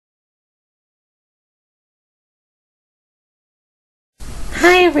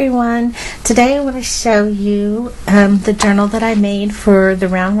Hi everyone! Today I want to show you the journal that I made for the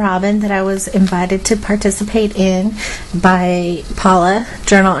round robin that I was invited to participate in by Paula,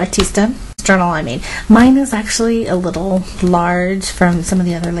 Journal Artista. Journal I made. Mine is actually a little large from some of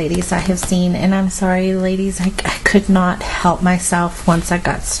the other ladies I have seen, and I'm sorry ladies, I could not help myself once I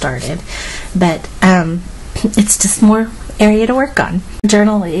got started, but it's just more area to work on. The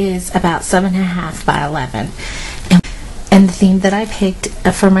journal is about 7.5 by 11. And the theme that I picked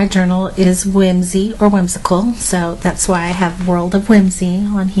for my journal is whimsy or whimsical, so that's why I have World of Whimsy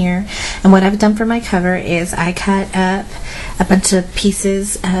on here. And what I've done for my cover is I cut up a bunch of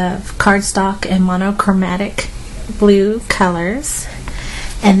pieces of cardstock and monochromatic blue colors,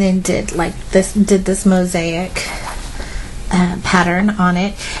 and then did this mosaic pattern on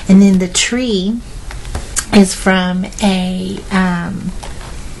it. And then the tree is from a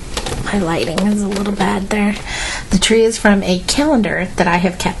my lighting is a little bad there. The tree is from a calendar that I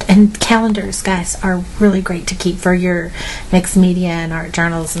have kept, and calendars, guys, are really great to keep for your mixed media and art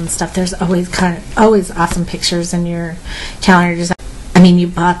journals and stuff. There's always awesome pictures in your calendars. I mean, you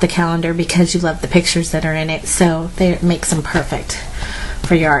bought the calendar because you love the pictures that are in it, so it makes them perfect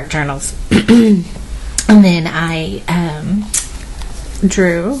for your art journals. And then I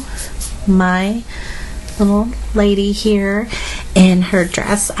drew my little lady here in her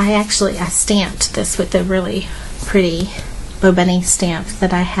dress. I stamped this with a really pretty Bo Bunny stamp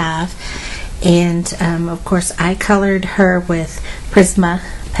that I have, and of course I colored her with Prisma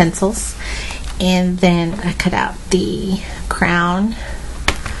pencils, and then I cut out the crown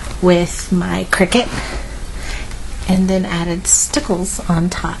with my Cricut, and then added stickles on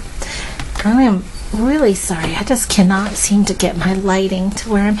top. I am really sorry, I just cannot seem to get my lighting to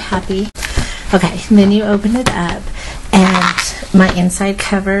where I'm happy. Okay, then you open it up, and my inside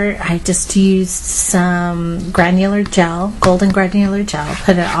cover, I just used some granular gel, golden granular gel,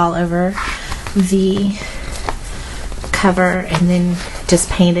 put it all over the cover, and then just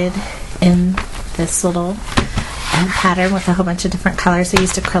painted in this little pattern with a whole bunch of different colors. I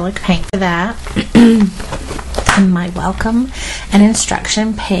used acrylic paint for that. On my welcome and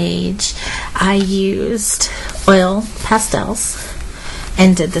instruction page, I used oil pastels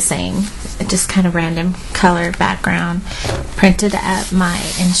and did the same, just kind of random color background. Printed up my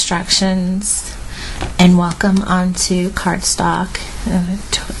instructions and welcome onto cardstock,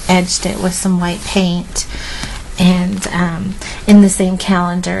 edged it with some white paint, and in the same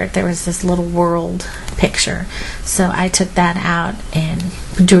calendar there was this little world picture, so I took that out and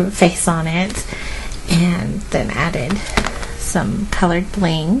drew a face on it, and then added some colored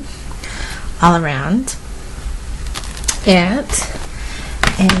bling all around it.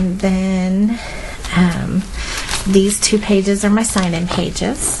 And then these two pages are my sign-in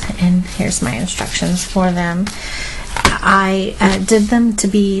pages, and here's my instructions for them. I did them to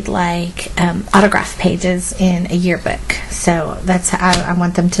be like autograph pages in a yearbook, so that's how I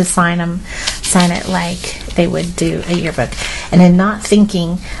want them to sign it like they would do a yearbook. And in not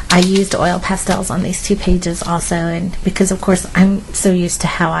thinking, I used oil pastels on these two pages also, and because of course I'm so used to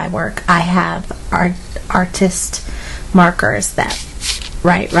how I work, I have artist markers that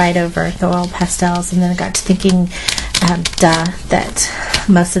write right over the oil pastels, and then I got to thinking, that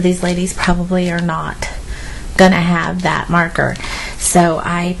most of these ladies probably are not gonna have that marker, so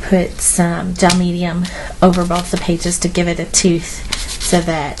I put some gel medium over both the pages to give it a tooth so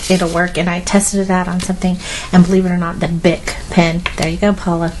that it'll work. And I tested it out on something, and believe it or not, the Bic pen, there you go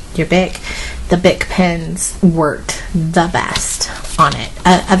Paula, your Bic, the Bic pens worked the best on it.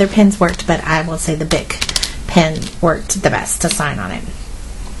 Other pens worked, but I will say the Bic pen worked the best to sign on it.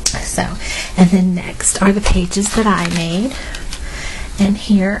 So, and then next are the pages that I made, and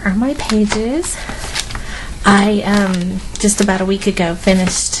here are my pages. I just about a week ago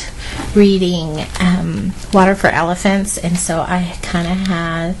finished reading Water for Elephants, and so I kind of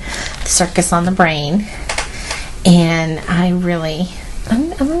had the circus on the brain, and I'm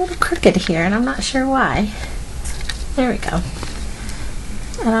a little crooked here, and I'm not sure why. There we go.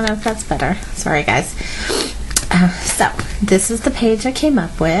 I don't know if that's better. Sorry guys. So this is the page I came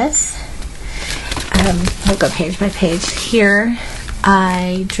up with. We'll go page by page. Here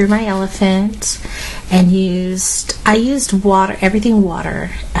I drew my elephant and I used water, everything water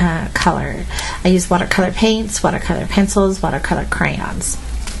color. I used watercolor paints, watercolor pencils, watercolor crayons.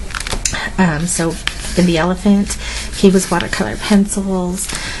 So in the elephant, he was watercolor pencils.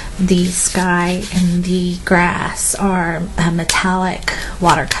 The sky and the grass are metallic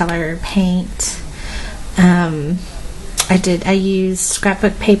watercolor paint. I used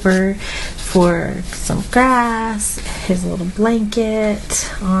scrapbook paper for some grass, his little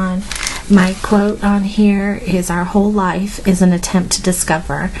blanket on. My quote on here is, "Our whole life is an attempt to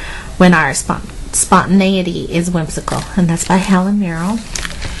discover when our spontaneity is whimsical," and that's by Helen Merrill.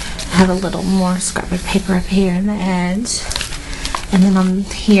 I have a little more scrapbook paper up here in the edge. And then on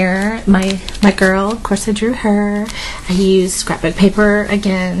here, my girl, of course I drew her. I used scrapbook paper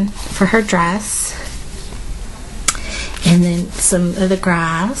again for her dress. And then some of the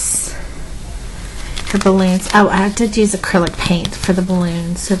grass. Her balloons. Oh, I did use acrylic paint for the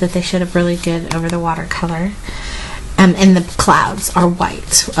balloons so that they should have really good over the watercolor. And the clouds are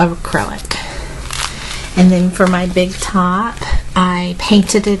white acrylic. And then for my big top, I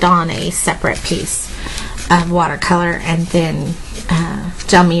painted it on a separate piece of watercolor and then used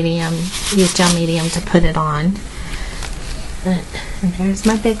gel medium to put it on. And there's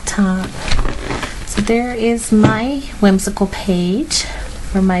my big top. So there is my whimsical page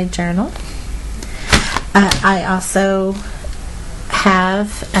for my journal. I also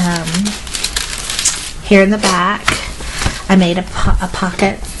have here in the back, I made a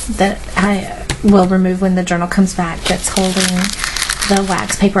pocket that I will remove when the journal comes back, that's holding the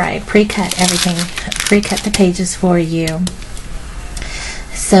wax paper. I pre-cut everything, pre-cut the pages for you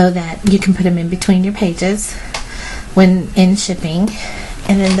so that you can put them in between your pages when in shipping.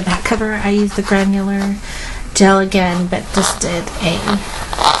 And then the back cover, I used the granular gel again, but just did a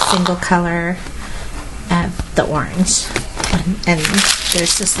single color of the orange, and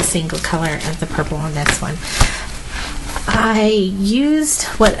there's just a single color of the purple on this one. I used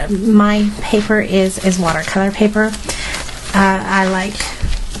what my paper is watercolor paper. I like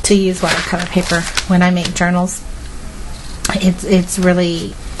to use watercolor paper when I make journals. It's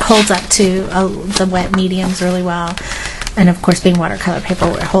really holds up to the wet mediums really well, and of course being watercolor paper,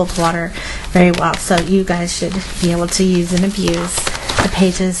 it holds water very well, so you guys should be able to use and abuse the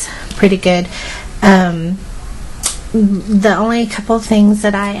pages pretty good. The only couple things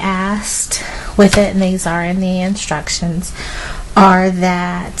that I asked with it, and these are in the instructions, are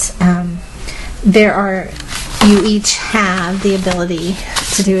that you each have the ability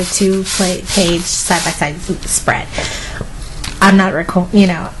to do a 2-page side-by-side spread. I'm not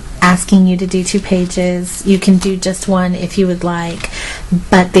asking you to do 2 pages. You can do just one if you would like,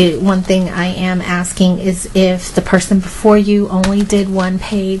 but the one thing I am asking is, if the person before you only did 1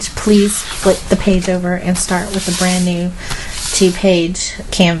 page, please flip the page over and start with a brand new 2-page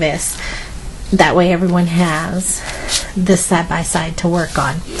canvas. That way everyone has this side by side to work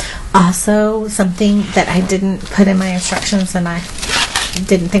on. Also, something that I didn't put in my instructions and I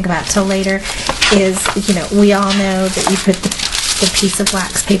didn't think about till later is, we all know that you put the piece of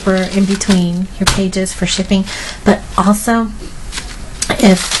wax paper in between your pages for shipping, but also,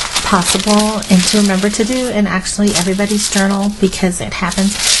 if possible, and to remember to do in actually everybody's journal, because it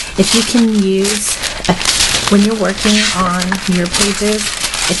happens, if you can use, when you're working on your pages,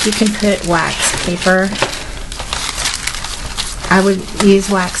 if you can put wax paper, I would use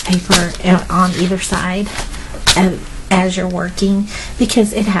wax paper on either side as you're working,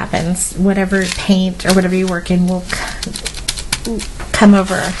 because it happens, whatever paint or whatever you work in will come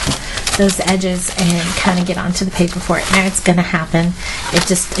over those edges and kind of get onto the paper for it. Now, it's going to happen. It's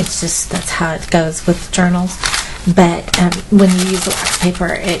just that's how it goes with journals. But when you use the wax paper,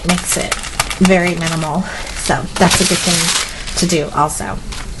 it makes it very minimal. So that's a good thing to do also.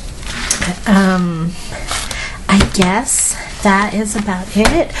 I guess that is about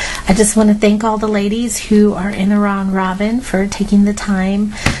it. I just want to thank all the ladies who are in a round robin for taking the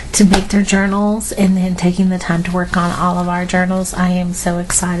time to make their journals and then taking the time to work on all of our journals. I am so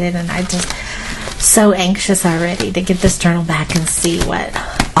excited, and I'm just so anxious already to get this journal back and see what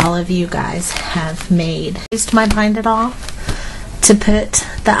all of you guys have made. I used my Bind It All to put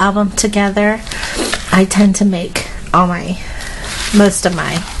the album together. I tend to make most of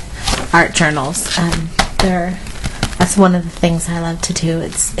my art journals. That's one of the things I love to do.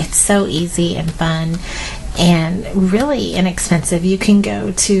 It's so easy and fun and really inexpensive. You can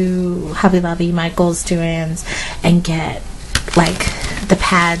go to Hobby Lobby, Michael's, Joann's, and get like the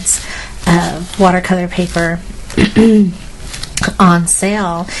pads of watercolor paper on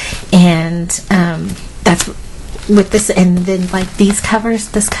sale, and that's with this. And then like these covers,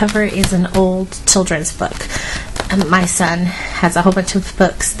 this cover is an old children's book. My son has a whole bunch of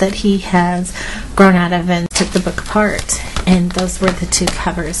books that he has grown out of and took the book apart, and those were the 2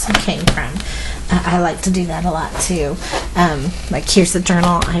 covers he came from. I like to do that a lot too. Like here's the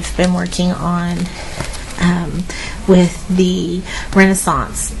journal I've been working on with the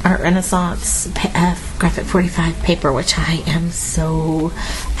Renaissance Graphic 45 paper, which I am so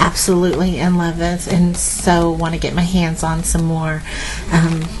absolutely in love with, and so want to get my hands on some more.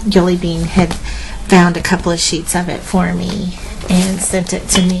 Yoli Bean had found a couple of sheets of it for me and sent it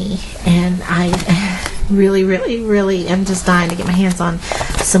to me, and I really am just dying to get my hands on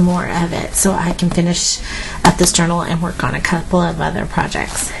some more of it so I can finish up this journal and work on a couple of other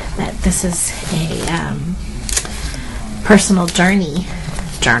projects. But this is a personal journey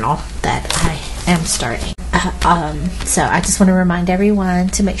journal that I am starting. So I just want to remind everyone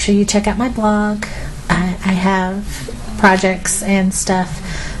to make sure you check out my blog. I have projects and stuff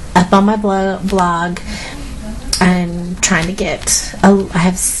up on my blog. I'm trying to get, I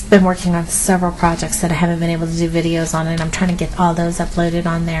have been working on several projects that I haven't been able to do videos on, and I'm trying to get all those uploaded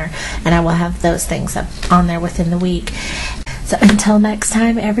on there, and I will have those things up on there within the week. So until next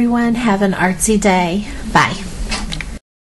time, everyone, have an artsy day. Bye.